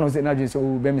 E ho na say na just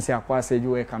be me say akwa say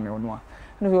you e ka me ono a.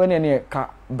 Na so we ne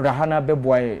ka brahana be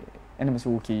boy. Na me say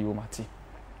okay you mati.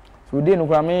 So dey no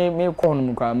kra me call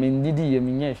no kra me ndidi ye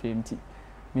me nya hwe mti.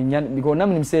 Because na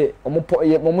me say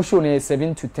omo show na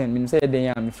 7 to 10 me say den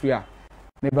ya me free a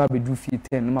maybe be do fit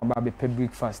 10 no be pay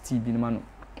breakfast tea bi no.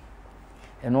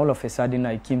 And all of a sudden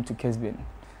I came to Kessben.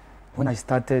 When I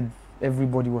started,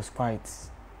 everybody was quiet.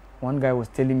 One guy was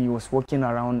telling me he was walking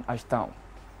around Ashtown.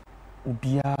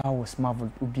 Ubia was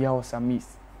marveled. Ubia was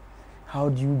amazed. How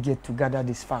do you get to gather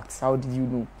these facts? How did you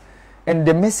know? And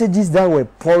the messages that were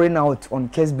pouring out on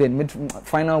Kessben,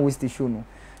 final waste show, no,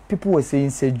 people were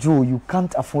saying, "Say Joe, you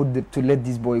can't afford to let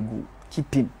this boy go.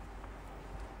 Keep him."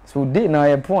 So they now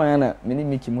a point, many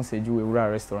make him say Joe, we a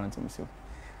restaurant himself.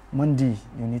 Monday,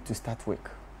 you need to start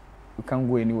work. You can't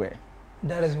go anywhere.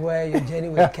 That is where your journey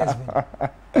with Kessben.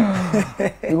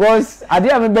 Because I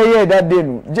didn't be here that day.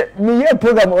 No, me here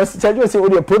program was just say, "Oh,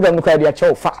 the program no quite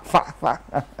chow fa."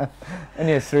 And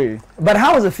yes, really. But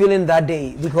how was the feeling that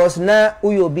day? Because now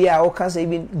you be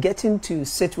even getting to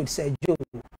sit with Sergio.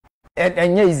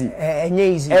 And easy.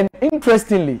 Easy. And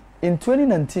interestingly, in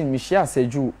 2019, Michelle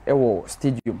Sergio ewo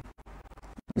stadium.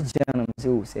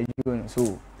 Sergio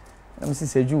so. I'm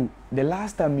saying Sergio. The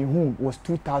last time me home was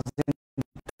 2003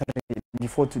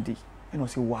 before today. And I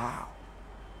say, wow.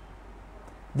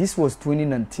 This was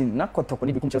 2019. Na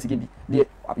kotokoni become Chelsea game. The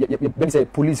say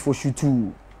police for shoot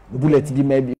two bullet be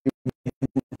maybe.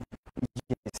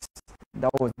 Yes,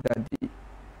 that was that day. It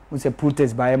was a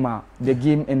protest by Emma. The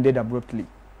game ended abruptly.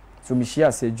 So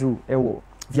Michelle Sergio ewo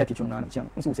via kitchen na channel.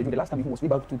 So Sergio the last time he was way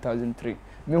back 2003.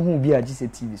 Me who be a GC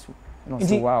TV so. And I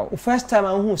say, wow. The first time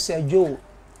I who Sergio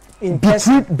in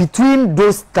between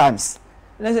those times.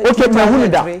 Okay,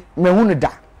 me da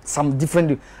some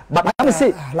different, but I would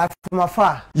say like from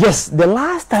afar. Yes, the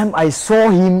last time I saw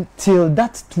him till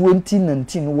that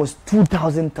 2019 was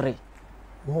 2003.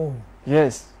 Whoa.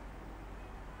 Yes.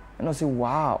 And I say,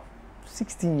 wow,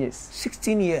 16 years.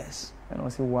 16 years. And I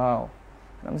say, wow.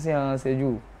 And I'm saying, I say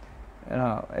you, and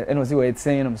I say what it's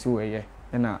saying. I'm saying, yeah,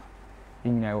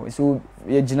 and so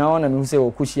yeah, Jinawan and who say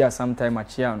Okushia sometime at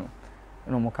Chiano,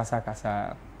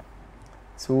 Mokasa.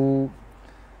 So.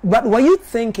 But were you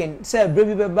thinking, say,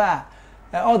 baby,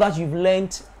 all that you've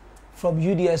learned from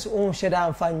UDS, own share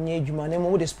and find Yejuma,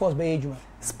 name with the sports by Yejuma?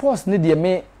 Sports need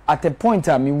me at a point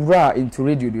I me raw into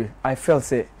radio. I felt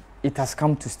say it has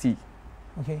come to stay.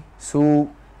 Okay.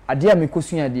 So adia me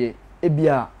kosunya de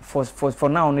ebia for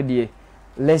now no de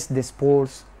let the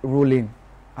sports roll in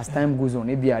as time goes on.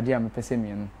 Ebia adia me pese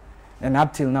me no. And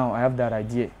up till now I have that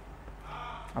idea.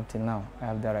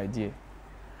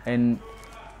 And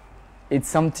it's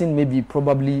something maybe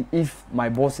probably if my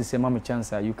boss is a mama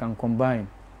chance, you can combine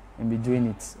and be doing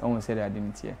it. I won't say that I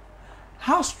didn't hear.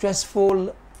 How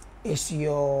stressful is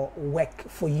your work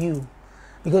for you?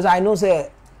 Because I know say,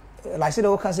 like I said,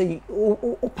 I say,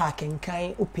 parking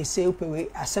kind, pay,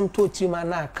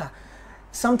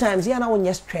 sometimes you're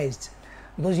not stressed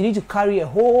because you need to carry a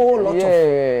whole lot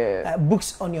of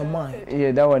books on your mind.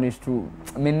 Yeah, that one is true.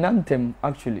 I mean, nantem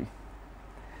actually.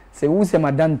 Say who say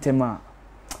madam tema.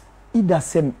 Ida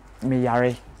sem me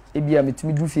yare ebia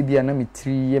metumi du fe bia na me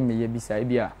 3 ye me ye bisa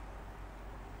ebia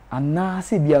ana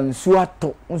se bia nsu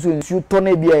ato nsu to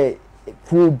na bia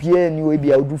ko bia ni o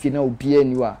bia odu fe na obia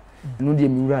ni wa no de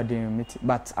mi wura den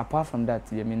but apart from that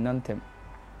ye me nantem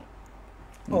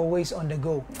always on the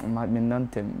go me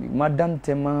nantem madam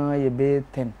tema ye be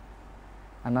 10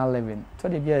 and 11 to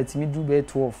de bia etimi du be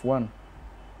 12 1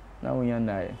 na wo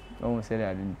yanda e won say that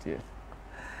I didn't hear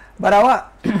but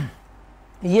awa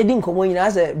ye din komo nyina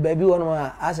as baby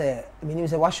one as a meaning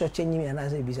say what short change me and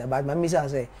as a bisa but my miss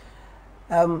say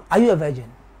are you a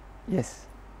virgin? Yes.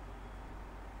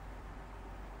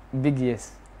 Big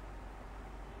yes.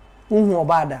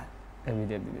 Obada every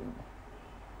day.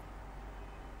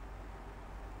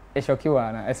 A shock you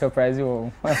and a surprise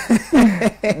you.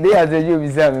 They are the you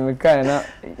bisa me kind of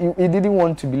he didn't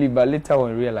want to believe but later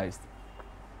on realized.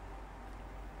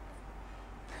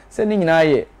 Sending na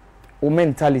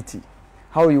mentality.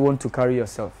 How you want to carry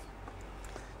yourself.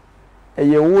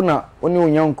 Ye wona oni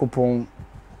onyankopon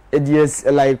edies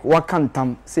like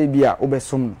wakantam say bia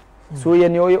obesom. So ye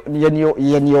ni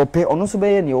ope ono so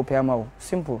be ye ni ope ama wo.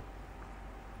 Simple.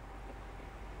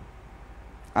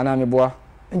 Ana me boa.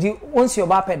 And once your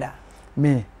bapeda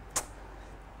me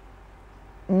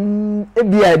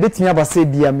ebia ebetimi abase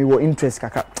bia me wo interest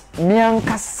kaka. Me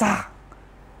ankasa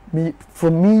me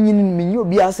from me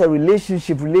obi as a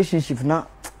relationship na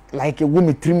like a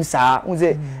woman trim sa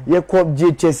unze ye ko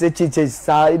JHS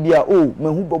sa bia oh me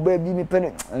hu boba bi me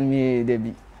pen me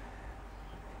debi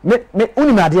me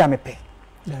uni ma dia me pe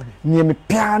me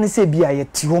pia ne se bia ye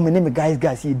ti ho me ne me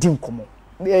guys ye din komo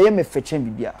ye me fechen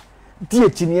bibia die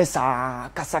chini sa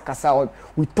kasa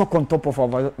we talk on top of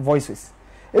our voices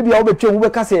e bia obetwe wo be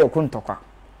kasa ye kontokwa.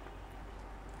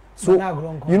 So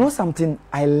you know something,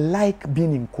 I like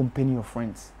being in company of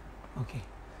friends. Okay.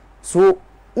 So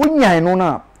unya no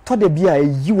na to de bia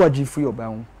yi waji free oba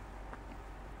ho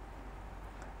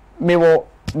me wo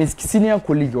Miss senior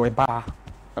colleague or ba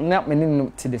na me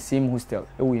no to the same hostel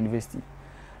at university.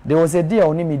 There was a day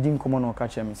only me din come on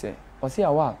catch me say Osei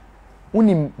AWAL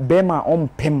uni bema on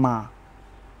pema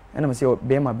and I say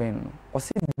bema ben no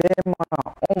Osei bema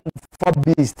on fa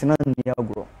based na nia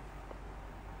agro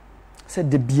said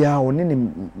the bia oni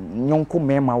nyonko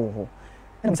mema wo ho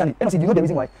and I say you know the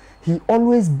reason why he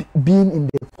always been in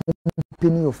the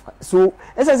company of so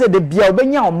as I said the bia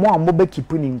obenya omo ambo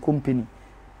keep in company.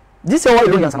 This is why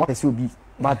you don't want be,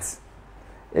 but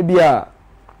ebia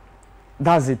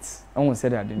that's it. I won't say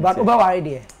that. But over worry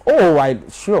there.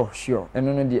 Oh, sure. And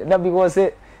no, that because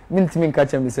me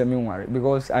catch me say me worry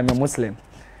because I'm a Muslim,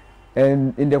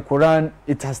 and in the Quran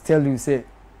it has tell you say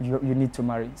you need to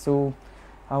marry. So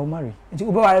I'll marry. It's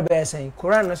over worry be saying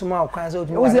Quran no somehow can say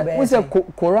what's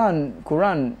Quran?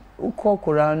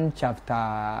 Quran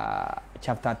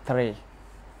chapter 3.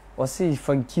 Or say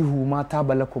fankihu mata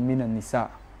balakum minan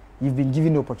nisa. You've been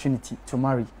given the opportunity to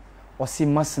marry. Or say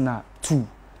masna 2,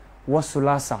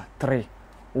 wasulasa 3,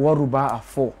 waruba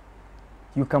 4.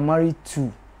 You can marry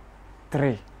 2,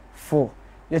 3, 4.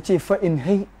 Yache fa in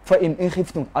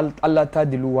khiftum Allah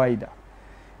tadilu waida.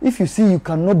 If you see you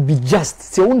cannot be just,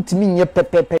 say won't mean ye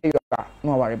pepe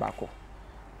no worry bako.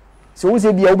 So we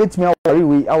say be obet me worry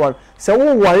we our so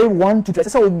we worry 1 2 3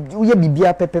 so we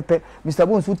bibia pepe Mr.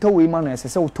 Bonez who told we man say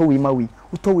so told we ma we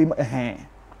who told we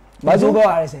but you go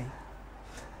are saying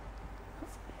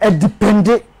it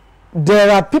depended there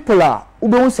are people who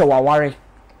don't say worry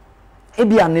e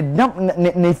bia ne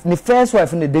first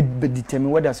wife ne determine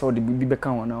whether so the be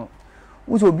can one now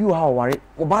who so be how worry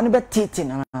oba ne be tete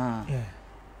na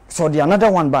so the another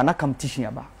one ba na come teaching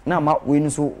aba na ma we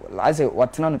so I say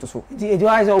what na to so it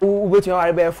was who bet you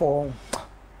worry be for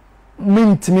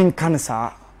min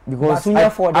cancer because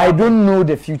I don't know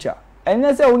the future and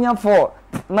I say unya for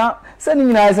now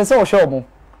sending na say so sure mo.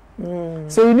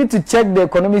 So you need to check the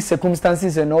economic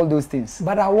circumstances and all those things.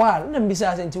 But AWAL na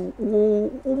mbisa say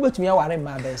who bet me worry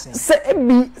ma be say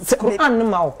Quran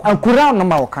no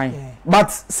ma kan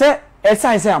but say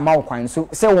esa say ma kan so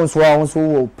say won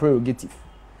so prerogative.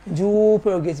 Do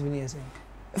prerogative ni say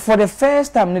for the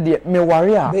first time me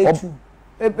worry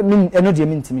no dey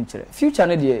mean chere future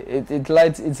no dey it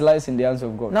lies in the hands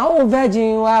of God. Now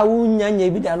virgin wa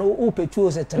unyanya bi da no o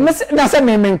petuo se tere na say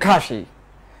me cash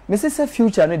me say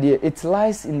future no dey it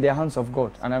lies in the hands of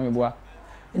God and am boa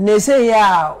ne say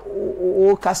ya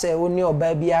o kase oni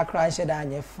oba bi akra she da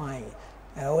anye fine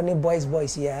oni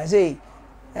boys here say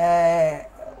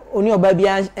oni oba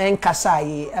bi en kasa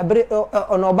yi ebre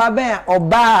ono oba ben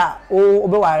oba o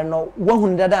be ware no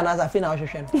wahun dada na afi na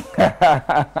hwehwe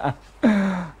no.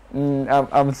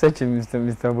 I'm searching,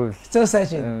 Mr. Bonez. Still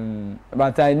searching.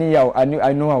 But I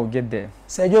know I'll get there.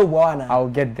 Sergio Buana. I'll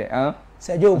get there, huh?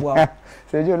 Sergio Buana.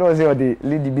 Sergio knows what the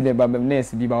lady be there, but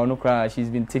next be no cry. She's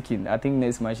been taken. I think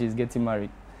next month she's getting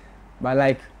married. But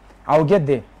like, I'll get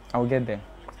there.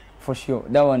 For sure.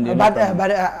 That one.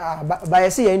 But I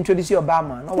see you introduce your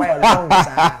Obama. No why long.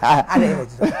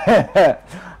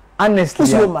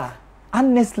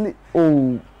 Honestly,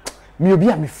 oh. Me be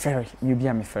a ferry.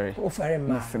 Oh, ferry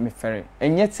man. Me ferry.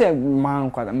 And yet say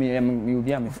man kwada me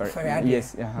be a ferry.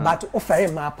 Yes. But oh ferry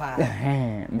man pa.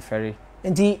 Me ferry.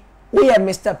 Enti we are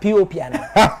Mr. POP ana.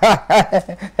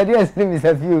 Yes,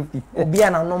 Mr. POP. Obi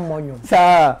ana no monyum.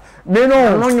 Sir, me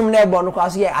no. No nyum na ebo no kwa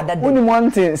so ye adade. Oni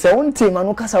one thing, say one thing man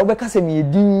no kasa we kasa me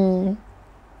edin.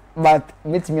 But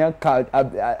meet me a card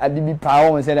adibi pa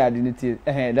won say that identity.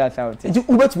 That's how it is. Enti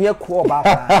ubetumi akọ ba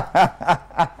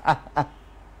pa.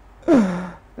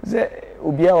 Say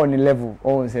obia on the level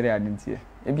all say that identity.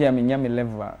 Ebia me nyame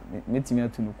level metimi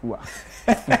atunuku a.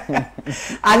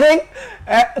 I think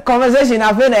conversation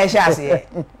I feel na share.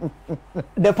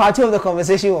 The party of the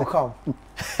conversation will come.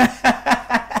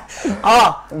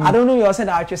 I don't know you said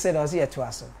that you said was here to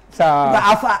us. But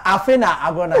I feel na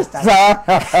I'm gonna start.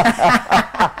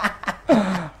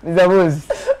 Mr. Bonez.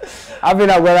 I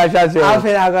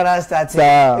feel I'm gonna start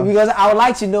because I would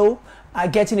like to know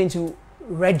getting into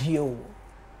radio,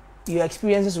 your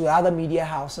experiences with other media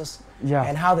houses,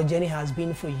 and how the journey has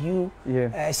been for you.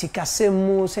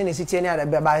 Sikasemu,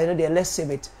 let's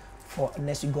save it for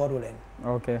next week, God willing.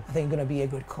 Okay. I think it's gonna be a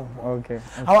good combo. Okay.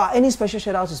 Any special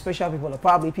shout outs to special people, or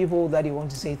probably people that you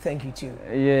want to say thank you to?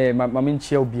 Yeah, my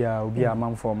minchi obia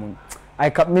man for me. I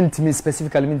can't mean to me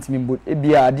specifically mean to me, but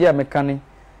ebia dear mechanic,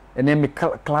 and then my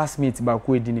classmates back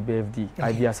with the BFD.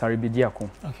 I be a sorry be diakon.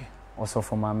 Okay. Also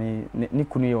for mommy,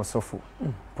 Nikuni or Sofo,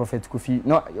 Prophet Kofi,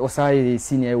 no, Osei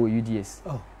senior with UDS.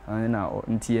 And now,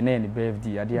 until the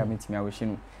BFD, I dear meet me, I wish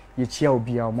you ye chia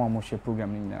obi a mo share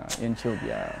program ni na ye chia obi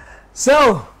a.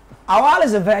 So AWAL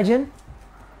is a virgin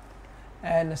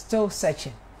and still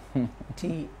searching.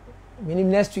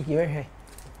 Next week you're here.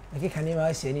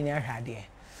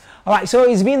 All right, so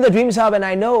it's been the Dreams Hub, and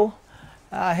I know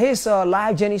his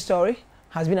life journey story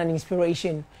has been an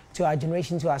inspiration to our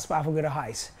generation to aspire for greater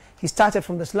heights. He started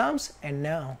from the slums and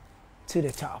now to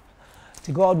the top.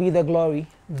 To God be the glory.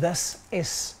 This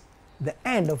is the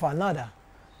end of another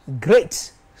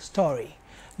great story.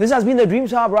 This has been the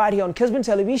Dreams Hub right here on Kessben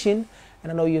Television,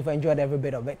 and I know you've enjoyed every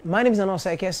bit of it. My name is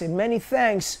Osei Kesse. Many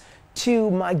thanks to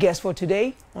my guest for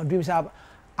today on Dreams Hub,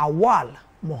 AWAL,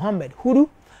 MOHAMMED, HUDU,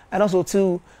 and also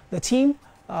to the team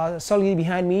solidly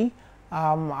behind me.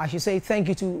 I should say thank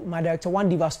you to my director,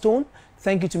 Diva Stone.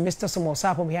 Thank you to Mr. Samuel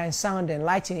Sapo behind sound and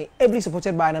lighting, ably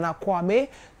supported by Nana Kwame,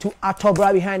 to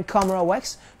Atobra behind camera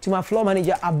works, to my floor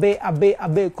manager, Abe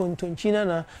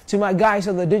Kontonchinana, to my guys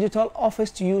at the digital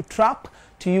office, to you, Trap,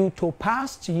 to you,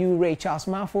 Topaz, to you, Ray Charles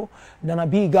Mafo, Nana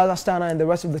B, Galastana, and the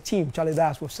rest of the team. Charlie,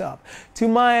 that's what's up. To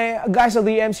my guys of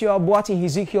the MCR, Boating,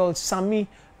 Ezekiel, Sami,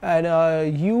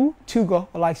 and you, Tugo,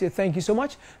 I'd like to say thank you so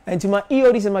much. And to my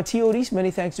EODs and my TODs,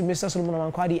 many thanks to Mr. Solomon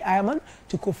Amankwadi Ayaman,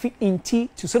 to Kofi Inti,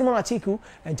 to Solomon Atiku,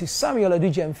 and to Samuel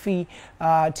Adujemfi,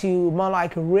 to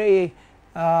Malike Ray,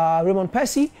 Raymond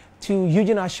Percy, to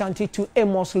Eugene Ashanti, to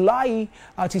Amos Lai,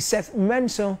 to Seth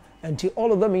Menson, and to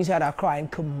all of them inside Accra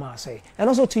and Kumasi. And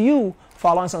also to you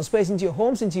for allowing some space into your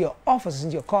homes, into your offices,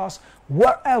 into your cars,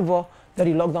 wherever that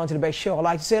you log down to the best show. I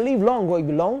like to say, live long where you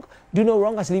belong. Do no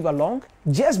wrong as live along.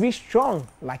 Just be strong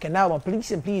like an album.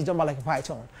 Please and please don't be like a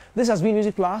python. This has been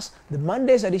Music Class, the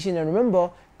Mondays edition. And remember,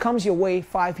 comes your way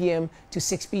 5 p.m. to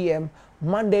 6 p.m.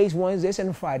 Mondays, Wednesdays,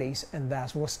 and Fridays. And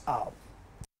that's what's up.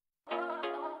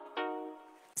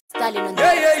 Yeah,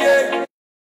 yeah, yeah.